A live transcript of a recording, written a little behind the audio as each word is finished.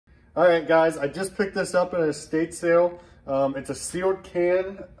All right, guys, I just picked this up at a estate sale. It's a sealed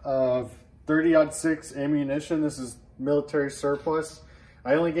can of 30-06 ammunition. This is military surplus.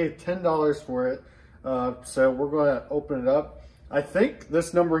 I only gave $10 for it, so we're going to open it up. I think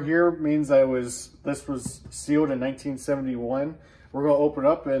this number here means this was sealed in 1971. We're going to open it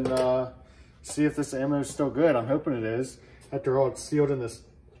up and see if this ammo is still good. I'm hoping it is. After all, it's sealed in this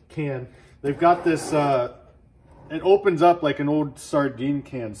can. They've got this, it opens up like an old sardine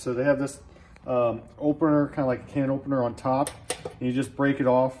can. So they have this opener, kind of like a can opener on top. And you just break it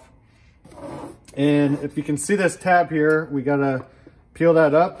off. And if you can see this tab here, we got to peel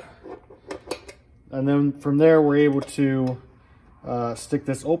that up. And then from there, we're able to stick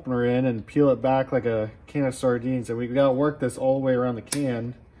this opener in and peel it back like a can of sardines. And we've got to work this all the way around the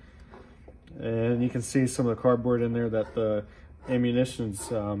can. And you can see some of the cardboard in there that the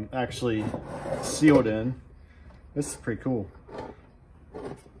ammunition's actually sealed in. This is pretty cool.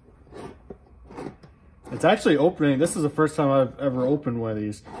 It's actually opening. This is the first time I've ever opened one of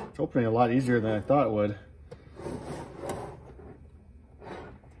these. It's opening a lot easier than I thought it would.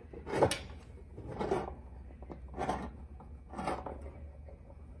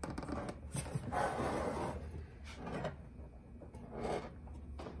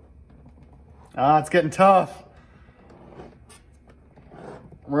 Ah, it's getting tough.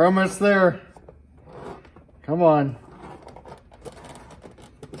 We're almost there. Come on.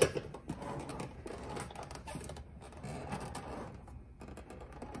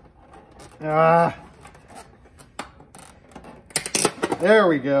 Ah. There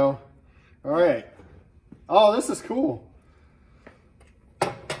we go. All right. Oh, this is cool.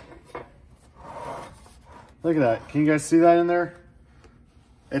 Look at that. Can you guys see that in there?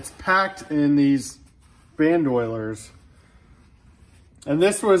 It's packed in these band oilers. And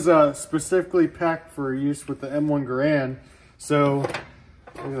this was specifically packed for use with the M1 Garand. So,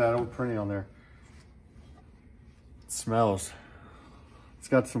 look at that old printing on there. It smells. It's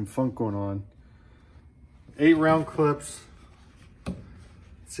got some funk going on. 8 round clips. Let's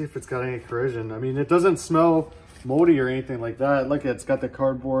see if it's got any corrosion. I mean, it doesn't smell moldy or anything like that. Look, it's got the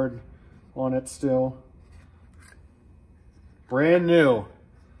cardboard on it still. Brand new.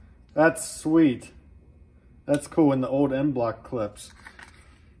 That's sweet. That's cool in the old M block clips.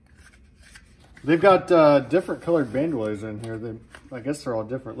 They've got different colored band oilers in here. I guess they're all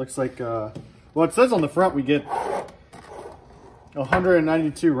different. Looks like, well, it says on the front we get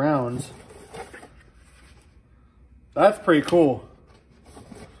 192 rounds. That's pretty cool.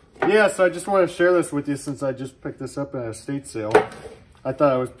 Yeah, so I just want to share this with you since I just picked this up at an estate sale. I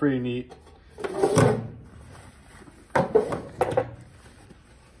thought it was pretty neat.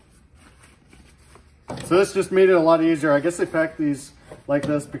 So this just made it a lot easier. I guess they packed these like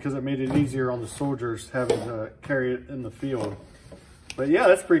this because it made it easier on the soldiers having to carry it in the field. But yeah,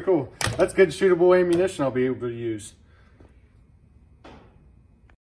 that's pretty cool. That's good shootable ammunition I'll be able to use.